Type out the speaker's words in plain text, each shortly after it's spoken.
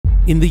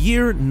In the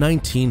year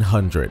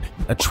 1900,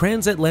 a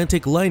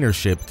transatlantic liner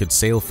ship could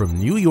sail from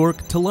New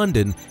York to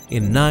London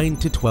in 9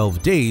 to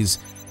 12 days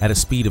at a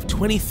speed of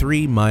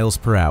 23 miles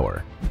per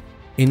hour.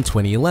 In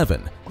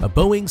 2011, a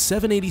Boeing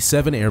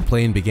 787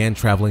 airplane began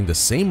traveling the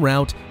same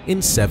route in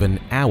 7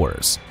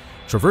 hours,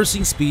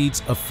 traversing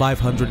speeds of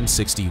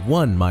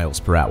 561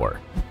 miles per hour.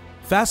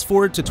 Fast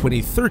forward to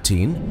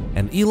 2013,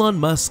 and Elon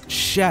Musk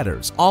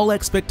shatters all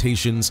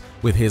expectations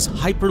with his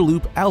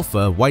Hyperloop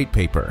Alpha white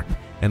paper,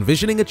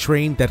 envisioning a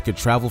train that could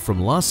travel from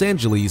Los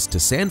Angeles to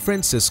San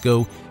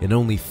Francisco in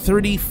only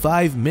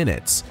 35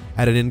 minutes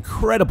at an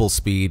incredible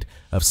speed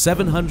of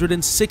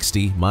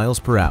 760 miles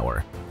per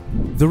hour.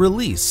 The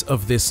release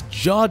of this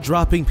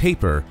jaw-dropping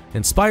paper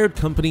inspired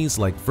companies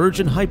like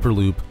Virgin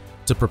Hyperloop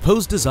to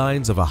propose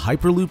designs of a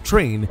Hyperloop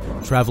train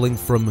traveling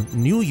from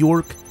New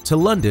York to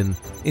London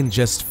in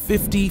just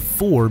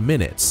 54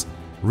 minutes,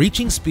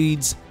 reaching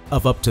speeds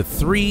of up to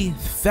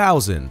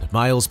 3,000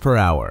 miles per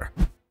hour.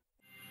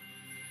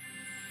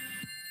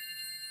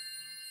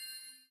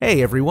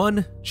 Hey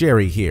everyone,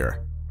 Jerry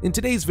here. In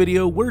today's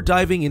video, we're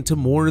diving into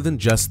more than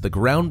just the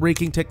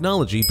groundbreaking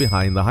technology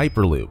behind the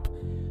Hyperloop.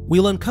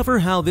 We'll uncover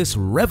how this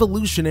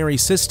revolutionary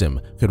system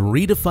could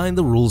redefine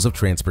the rules of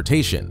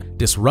transportation,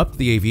 disrupt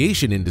the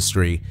aviation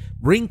industry,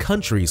 bring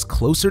countries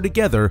closer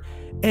together,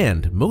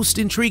 and, most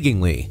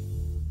intriguingly,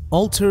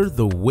 alter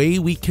the way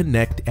we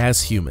connect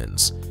as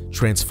humans,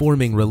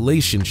 transforming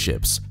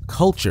relationships,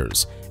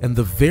 cultures, and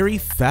the very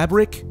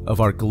fabric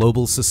of our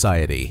global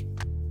society.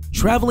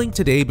 Traveling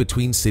today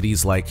between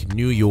cities like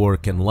New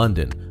York and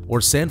London,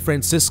 or San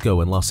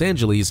Francisco and Los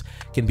Angeles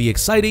can be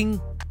exciting,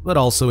 but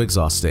also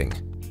exhausting.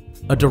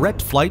 A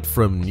direct flight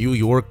from New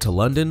York to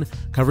London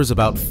covers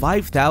about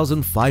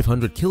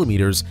 5,500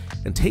 kilometers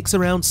and takes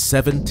around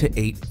 7 to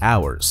 8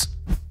 hours.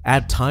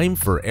 Add time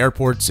for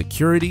airport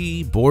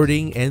security,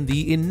 boarding, and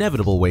the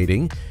inevitable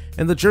waiting,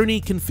 and the journey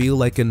can feel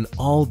like an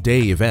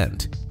all-day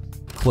event.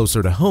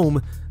 Closer to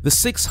home, the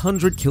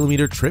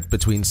 600-kilometer trip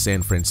between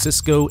San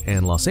Francisco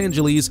and Los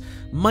Angeles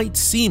might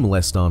seem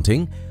less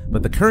daunting,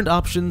 but the current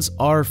options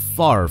are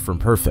far from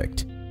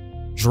perfect.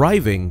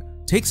 Driving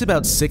takes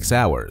about 6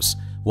 hours,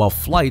 while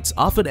flights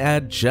often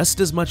add just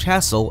as much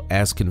hassle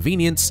as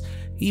convenience,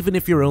 even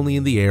if you're only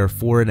in the air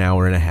for an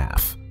hour and a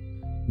half.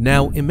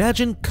 Now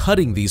imagine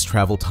cutting these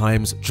travel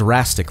times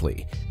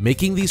drastically,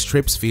 making these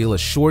trips feel as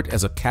short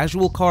as a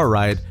casual car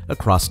ride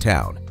across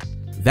town.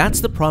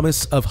 That's the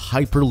promise of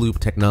Hyperloop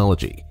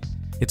technology.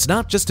 It's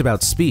not just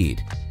about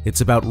speed,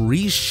 it's about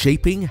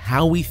reshaping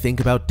how we think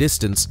about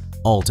distance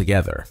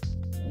altogether.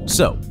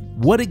 So,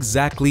 what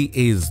exactly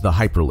is the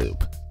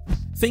Hyperloop?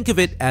 Think of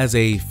it as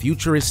a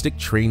futuristic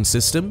train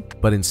system,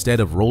 but instead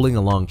of rolling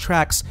along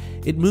tracks,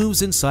 it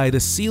moves inside a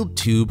sealed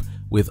tube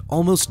with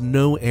almost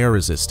no air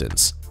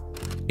resistance.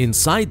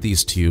 Inside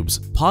these tubes,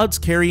 pods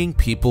carrying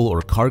people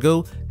or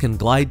cargo can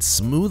glide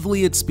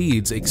smoothly at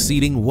speeds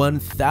exceeding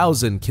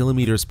 1,000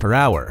 kilometers per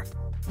hour.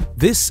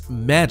 This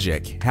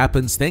magic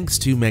happens thanks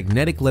to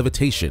magnetic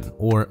levitation,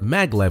 or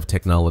maglev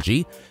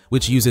technology,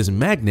 which uses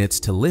magnets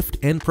to lift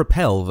and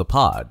propel the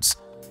pods.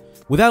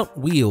 Without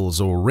wheels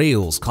or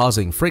rails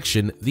causing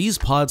friction, these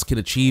pods can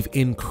achieve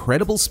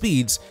incredible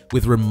speeds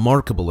with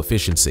remarkable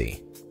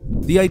efficiency.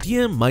 The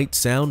idea might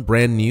sound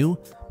brand new,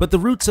 but the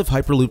roots of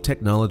Hyperloop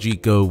technology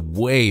go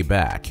way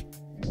back.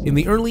 In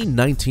the early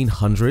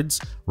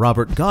 1900s,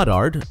 Robert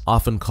Goddard,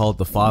 often called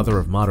the father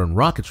of modern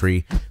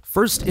rocketry,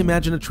 first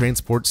imagined a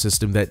transport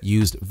system that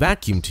used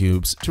vacuum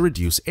tubes to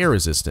reduce air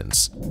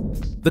resistance.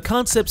 The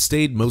concept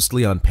stayed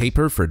mostly on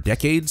paper for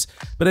decades,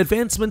 but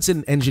advancements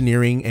in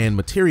engineering and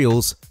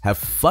materials have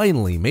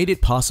finally made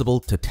it possible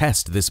to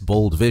test this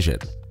bold vision.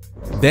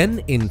 Then,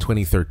 in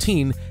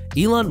 2013,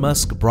 Elon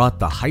Musk brought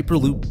the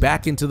Hyperloop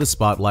back into the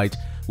spotlight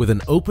with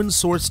an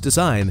open-source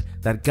design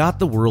that got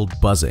the world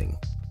buzzing.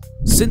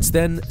 Since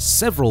then,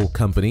 several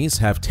companies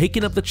have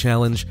taken up the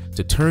challenge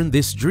to turn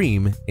this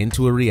dream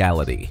into a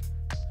reality.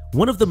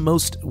 One of the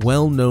most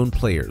well-known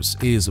players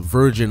is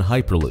Virgin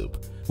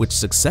Hyperloop, which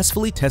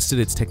successfully tested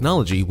its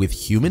technology with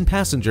human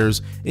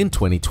passengers in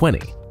 2020.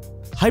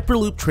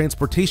 Hyperloop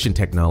Transportation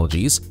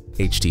Technologies,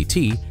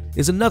 HTT,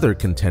 is another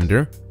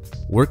contender,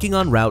 working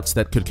on routes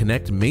that could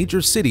connect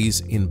major cities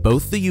in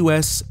both the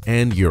US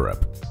and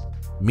Europe.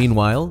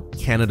 Meanwhile,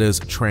 Canada's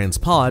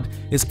TransPod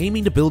is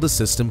aiming to build a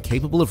system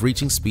capable of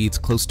reaching speeds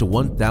close to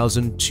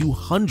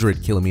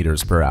 1,200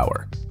 kilometers per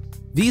hour.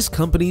 These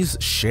companies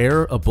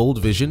share a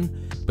bold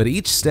vision, but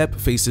each step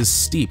faces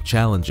steep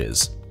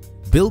challenges.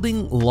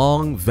 Building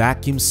long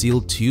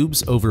vacuum-sealed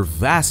tubes over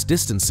vast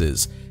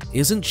distances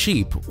isn't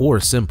cheap or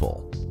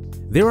simple.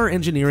 There are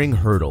engineering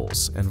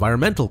hurdles,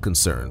 environmental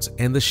concerns,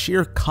 and the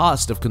sheer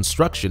cost of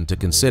construction to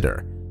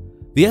consider.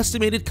 The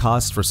estimated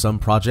cost for some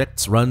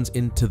projects runs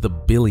into the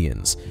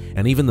billions,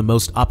 and even the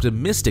most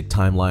optimistic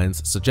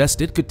timelines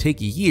suggest it could take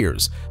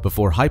years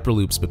before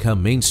Hyperloops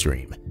become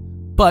mainstream.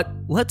 But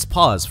let's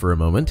pause for a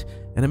moment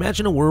and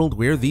imagine a world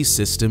where these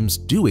systems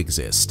do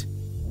exist.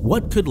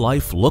 What could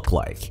life look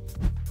like?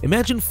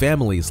 Imagine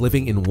families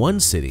living in one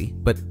city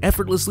but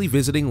effortlessly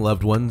visiting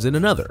loved ones in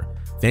another,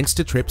 thanks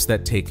to trips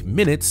that take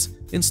minutes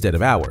instead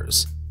of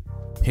hours.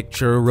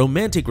 Picture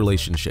romantic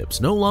relationships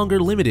no longer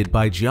limited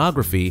by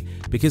geography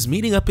because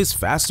meeting up is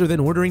faster than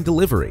ordering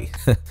delivery.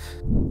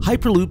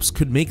 Hyperloops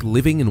could make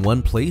living in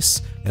one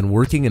place and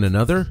working in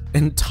another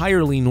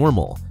entirely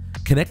normal,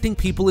 connecting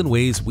people in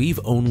ways we've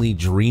only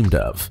dreamed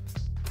of.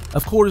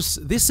 Of course,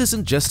 this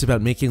isn't just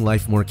about making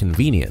life more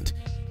convenient,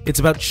 it's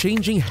about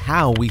changing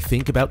how we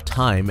think about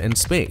time and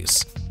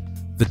space.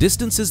 The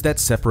distances that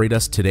separate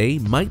us today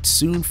might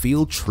soon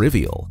feel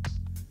trivial.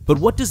 But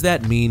what does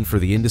that mean for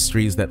the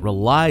industries that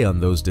rely on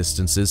those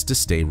distances to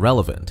stay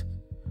relevant?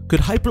 Could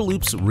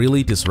Hyperloops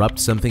really disrupt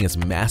something as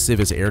massive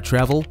as air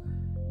travel?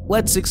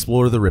 Let's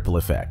explore the ripple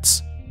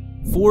effects.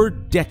 For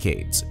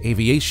decades,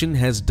 aviation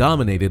has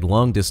dominated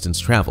long-distance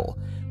travel,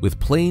 with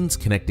planes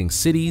connecting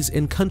cities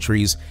and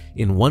countries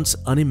in once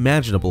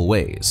unimaginable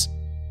ways.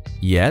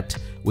 Yet,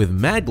 with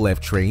maglev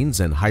trains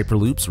and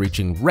Hyperloops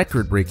reaching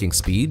record-breaking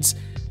speeds,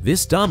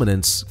 this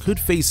dominance could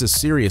face a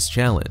serious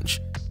challenge.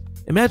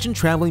 Imagine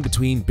traveling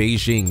between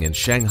Beijing and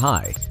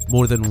Shanghai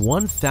more than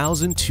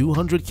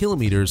 1,200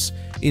 kilometers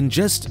in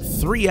just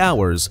 3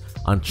 hours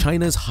on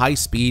China's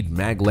high-speed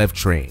maglev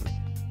train.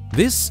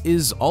 This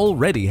is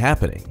already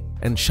happening,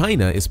 and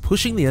China is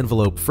pushing the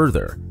envelope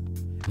further.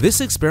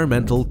 This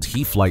experimental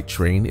T-flight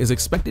train is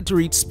expected to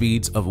reach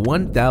speeds of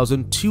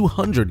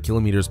 1,200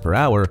 kilometers per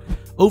hour,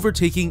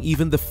 overtaking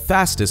even the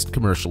fastest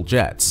commercial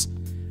jets.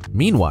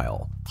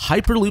 Meanwhile,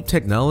 Hyperloop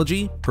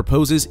technology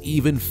proposes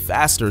even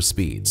faster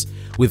speeds,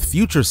 with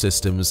future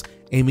systems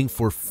aiming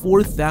for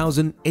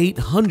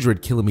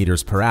 4,800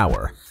 kilometers per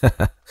hour.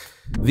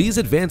 These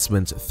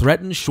advancements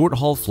threaten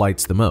short-haul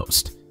flights the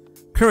most.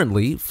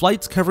 Currently,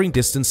 flights covering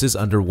distances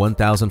under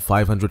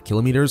 1,500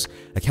 kilometers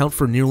account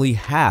for nearly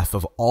half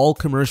of all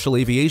commercial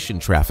aviation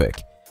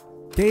traffic.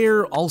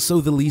 They're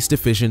also the least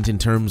efficient in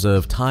terms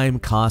of time,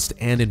 cost,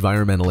 and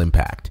environmental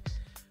impact.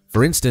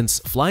 For instance,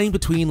 flying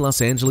between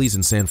Los Angeles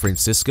and San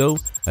Francisco,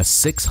 a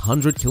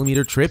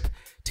 600-kilometer trip,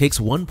 takes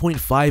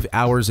 1.5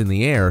 hours in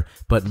the air,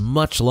 but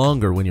much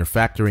longer when you're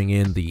factoring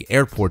in the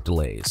airport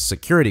delays,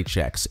 security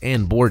checks,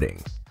 and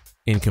boarding.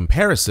 In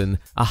comparison,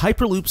 a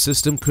Hyperloop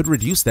system could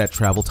reduce that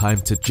travel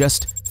time to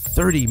just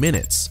 30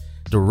 minutes,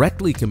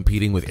 directly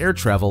competing with air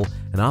travel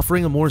and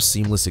offering a more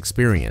seamless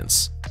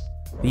experience.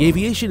 The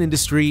aviation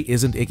industry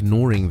isn't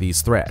ignoring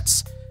these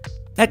threats.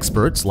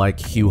 Experts like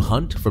Hugh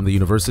Hunt from the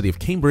University of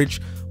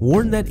Cambridge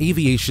warn that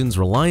aviation's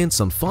reliance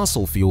on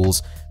fossil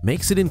fuels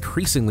makes it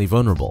increasingly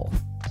vulnerable.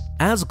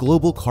 As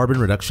global carbon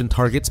reduction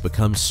targets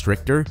become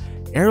stricter,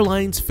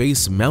 airlines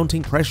face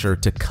mounting pressure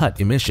to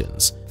cut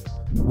emissions.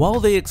 While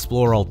they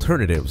explore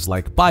alternatives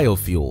like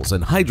biofuels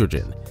and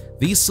hydrogen,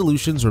 these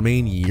solutions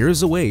remain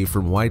years away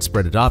from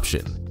widespread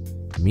adoption.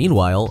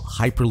 Meanwhile,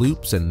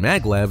 Hyperloops and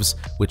maglevs,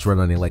 which run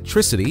on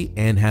electricity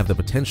and have the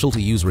potential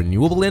to use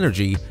renewable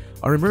energy,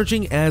 are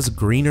emerging as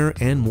greener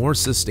and more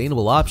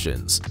sustainable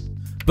options.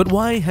 But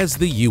why has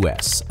the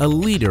US, a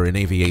leader in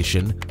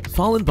aviation,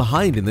 fallen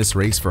behind in this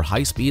race for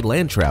high-speed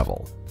land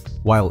travel?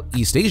 While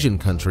East Asian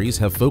countries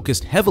have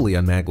focused heavily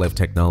on maglev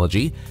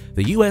technology,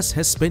 the US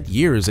has spent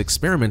years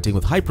experimenting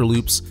with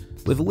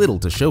Hyperloops with little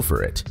to show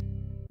for it.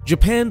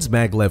 Japan's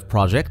maglev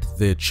project,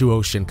 the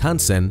Chuo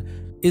Shinkansen,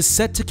 is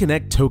set to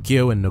connect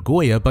Tokyo and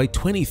Nagoya by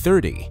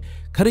 2030,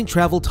 cutting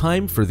travel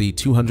time for the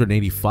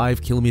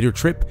 285-kilometer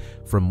trip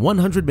from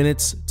 100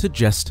 minutes to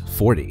just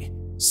 40.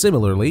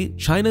 Similarly,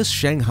 China's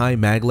Shanghai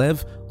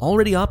maglev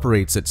already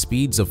operates at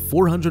speeds of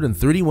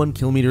 431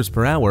 kilometers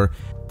per hour,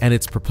 and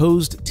its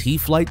proposed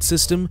T-flight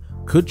system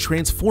could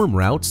transform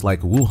routes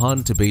like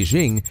Wuhan to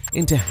Beijing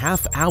into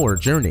half-hour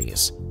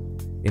journeys.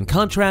 In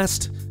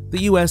contrast,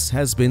 the US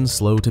has been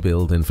slow to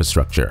build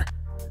infrastructure.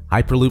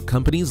 Hyperloop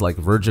companies like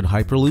Virgin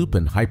Hyperloop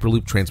and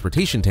Hyperloop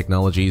Transportation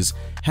Technologies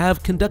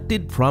have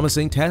conducted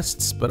promising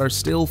tests but are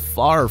still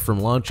far from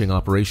launching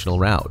operational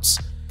routes.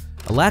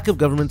 A lack of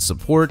government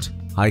support,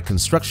 high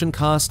construction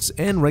costs,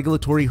 and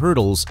regulatory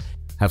hurdles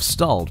have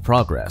stalled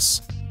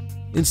progress.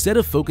 Instead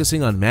of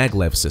focusing on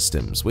maglev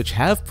systems, which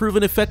have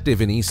proven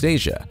effective in East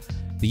Asia,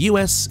 the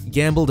US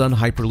gambled on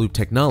Hyperloop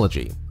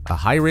technology, a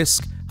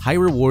high-risk,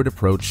 high-reward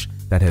approach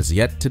that has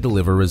yet to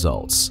deliver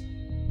results.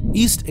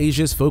 East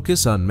Asia's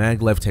focus on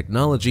maglev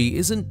technology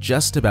isn't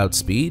just about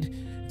speed,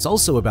 it's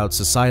also about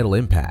societal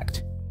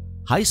impact.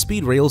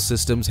 High-speed rail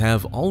systems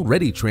have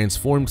already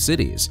transformed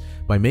cities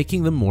by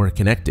making them more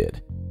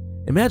connected.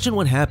 Imagine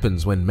what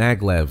happens when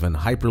maglev and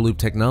Hyperloop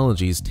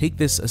technologies take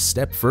this a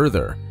step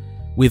further.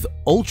 With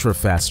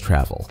ultra-fast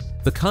travel,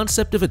 the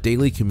concept of a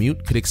daily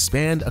commute could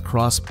expand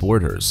across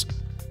borders.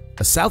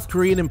 A South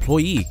Korean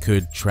employee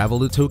could travel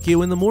to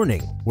Tokyo in the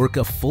morning, work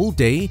a full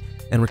day,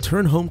 and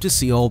return home to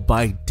Seoul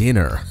by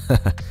dinner.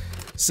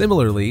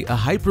 Similarly, a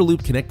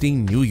Hyperloop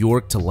connecting New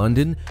York to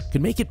London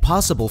could make it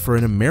possible for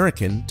an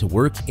American to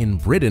work in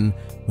Britain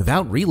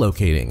without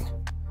relocating.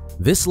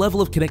 This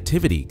level of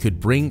connectivity could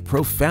bring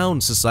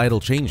profound societal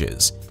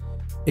changes.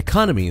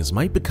 Economies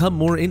might become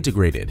more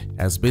integrated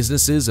as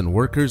businesses and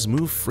workers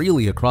move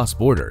freely across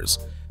borders.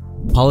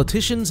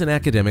 Politicians and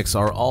academics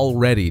are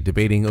already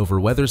debating over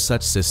whether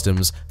such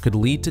systems could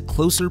lead to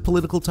closer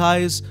political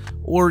ties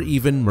or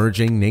even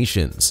merging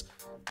nations.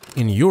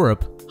 In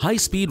Europe,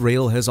 high-speed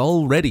rail has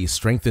already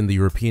strengthened the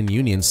European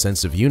Union's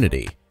sense of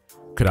unity.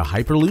 Could a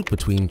Hyperloop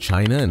between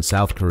China and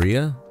South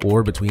Korea,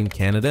 or between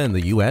Canada and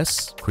the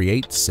US,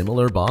 create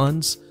similar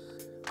bonds?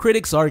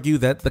 Critics argue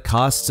that the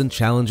costs and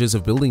challenges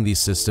of building these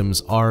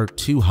systems are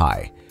too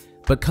high,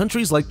 but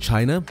countries like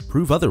China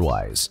prove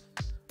otherwise.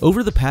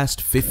 Over the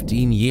past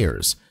 15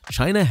 years,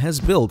 China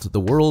has built the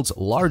world's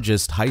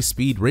largest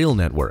high-speed rail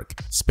network,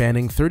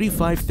 spanning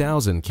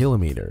 35,000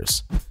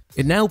 kilometers.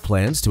 It now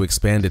plans to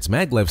expand its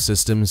maglev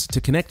systems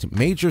to connect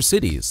major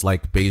cities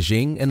like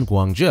Beijing and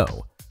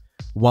Guangzhou.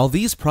 While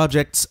these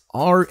projects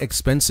are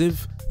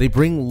expensive, they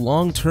bring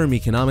long-term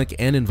economic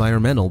and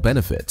environmental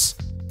benefits.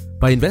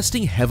 By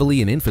investing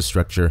heavily in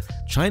infrastructure,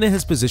 China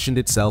has positioned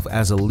itself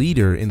as a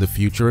leader in the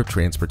future of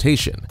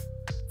transportation.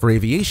 For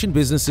aviation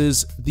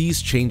businesses,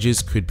 these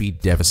changes could be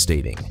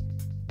devastating.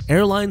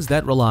 Airlines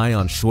that rely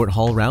on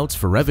short-haul routes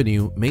for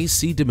revenue may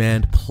see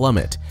demand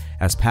plummet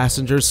as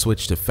passengers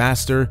switch to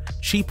faster,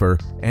 cheaper,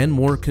 and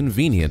more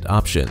convenient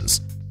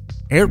options.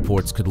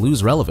 Airports could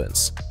lose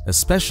relevance,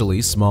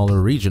 especially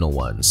smaller regional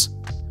ones.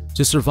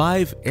 To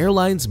survive,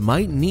 airlines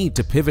might need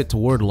to pivot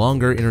toward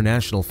longer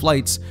international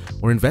flights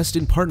or invest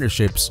in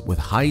partnerships with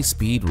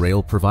high-speed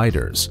rail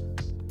providers.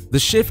 The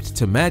shift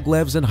to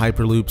maglevs and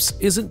hyperloops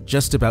isn't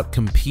just about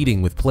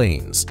competing with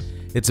planes,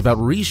 it's about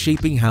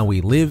reshaping how we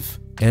live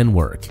and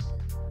work.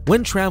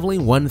 When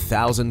traveling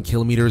 1,000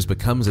 kilometers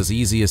becomes as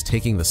easy as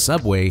taking the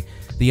subway,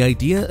 the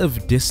idea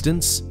of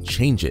distance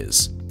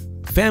changes.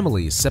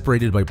 Families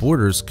separated by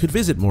borders could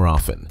visit more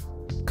often.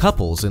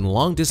 Couples in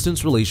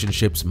long-distance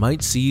relationships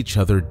might see each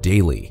other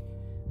daily.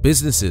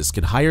 Businesses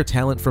could hire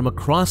talent from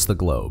across the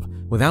globe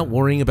without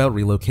worrying about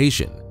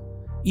relocation.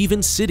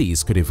 Even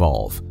cities could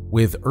evolve,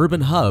 with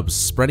urban hubs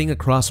spreading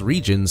across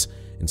regions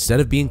instead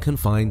of being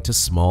confined to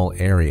small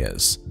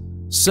areas.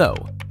 So,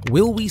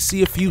 will we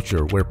see a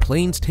future where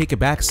planes take a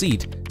back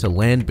seat to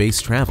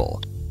land-based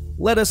travel?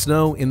 Let us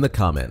know in the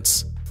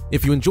comments.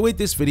 If you enjoyed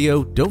this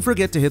video, don't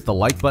forget to hit the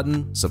like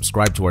button,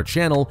 subscribe to our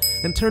channel,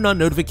 and turn on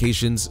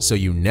notifications so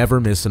you never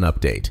miss an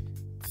update.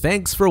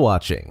 Thanks for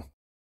watching.